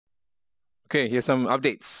Okay, here's some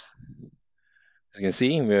updates. As you can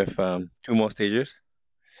see, we have 2 more stages.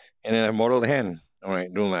 And then I've modeled a hand. All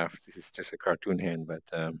right, don't laugh. This is just a cartoon hand, but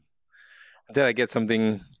until I get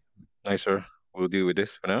something nicer, we'll deal with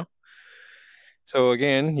this for now. So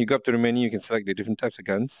again, you go up to the menu, you can select the different types of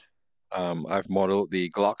guns. I've modeled the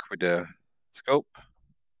Glock with the scope.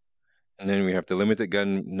 And then we have the limited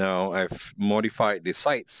gun now. I've modified the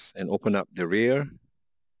sights and opened up the rear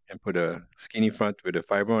and put a skinny front with a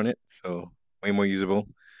fiber on it. So way more usable.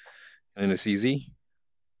 And then the CZ,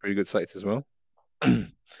 pretty good sights as well.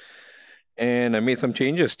 And I made some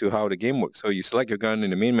changes to how the game works. So you select your gun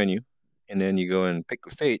in the main menu, and then you go and pick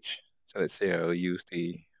a stage. So let's say I'll use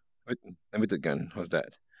the limited gun. How's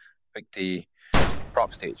that? Pick the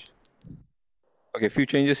prop stage. Okay, a few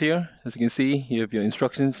changes here. As you can see, you have your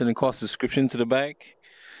instructions and the course description to the back.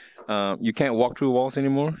 You can't walk through walls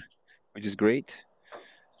anymore, which is great.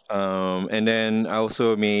 And then I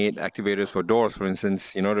also made activators for doors, for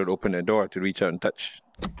instance, in order to open a door to reach out and touch.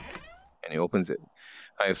 And it opens it.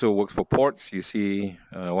 I also worked for ports. You see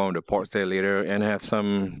one of the ports there later, and I have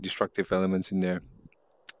some destructive elements in there.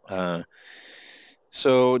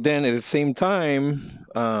 So then at the same time,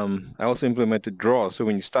 I also implemented draw. So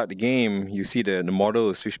when you start the game, you see the model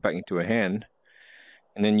is switched back into a hand.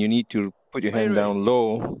 And then you need to put your hand down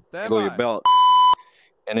low, below your belt.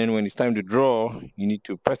 And then when it's time to draw, you need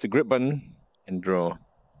to press the grip button and draw.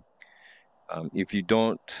 If you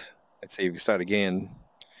don't, let's say if you start again,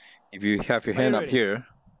 if you have your hand up here,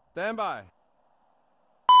 stand by,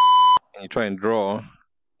 and you try and draw,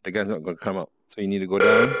 the gun's not going to come up. So you need to go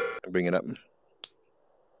down and bring it up.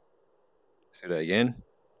 Let's do that again.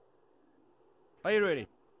 Are you ready?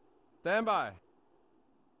 Stand by.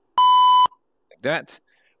 Like that.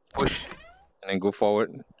 Push, and then go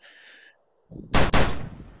forward.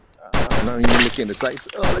 Now you look at the sights.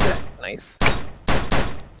 Oh, look at that. Nice.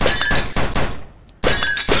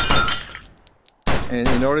 And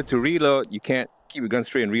in order to reload, you can't keep your gun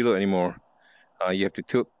straight and reload anymore. You have to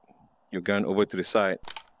tilt your gun over to the side,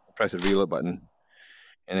 press the reload button,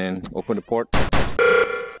 and then open the port.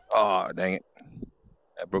 Oh, dang it.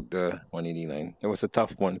 I broke the 180 line. That was a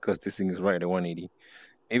tough one because this thing is right at 180.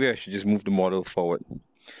 Maybe I should just move the model forward.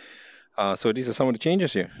 So these are some of the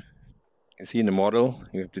changes here. You can see in the model,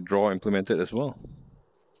 you have to draw implemented as well.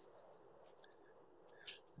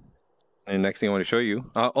 And the next thing I want to show you,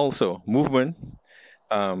 also movement.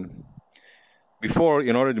 Before,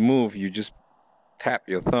 in order to move, you just tap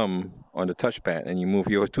your thumb on the touchpad and you move.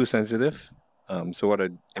 You're too sensitive. So what I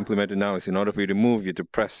implemented now is in order for you to move, you have to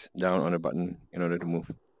press down on the button in order to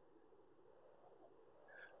move.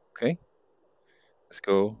 Okay. Let's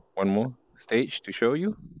go one more stage to show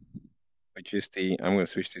you, which is the, I'm going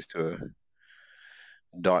to switch this to a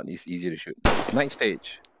dot. It's easier to shoot. Night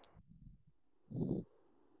stage.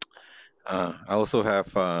 I also have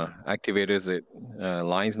activators that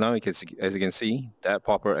lines now, because as you can see, that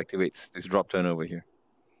popper activates this drop turn over here.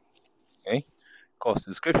 Okay, course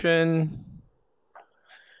description.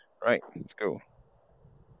 Right, let's go.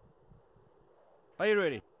 Are you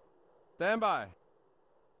ready? Stand by.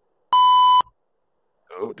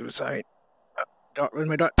 Go to the side. Dot, where's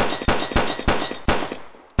my dot?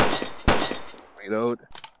 Reload.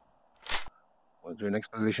 What's your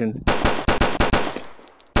next position?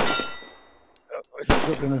 Where's my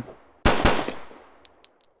drop turner?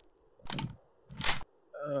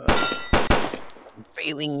 I'm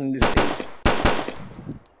failing in this stage.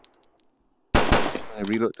 I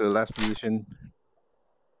reload to the last position.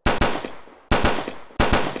 There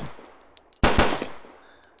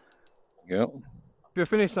you go. If you're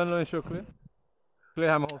finished, unload and show clear. Clear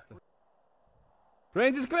hammer holster.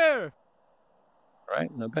 Range is clear. All right,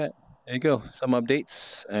 not bad. There you go. Some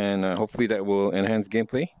updates, and hopefully that will enhance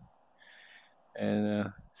gameplay.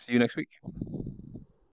 And see you next week.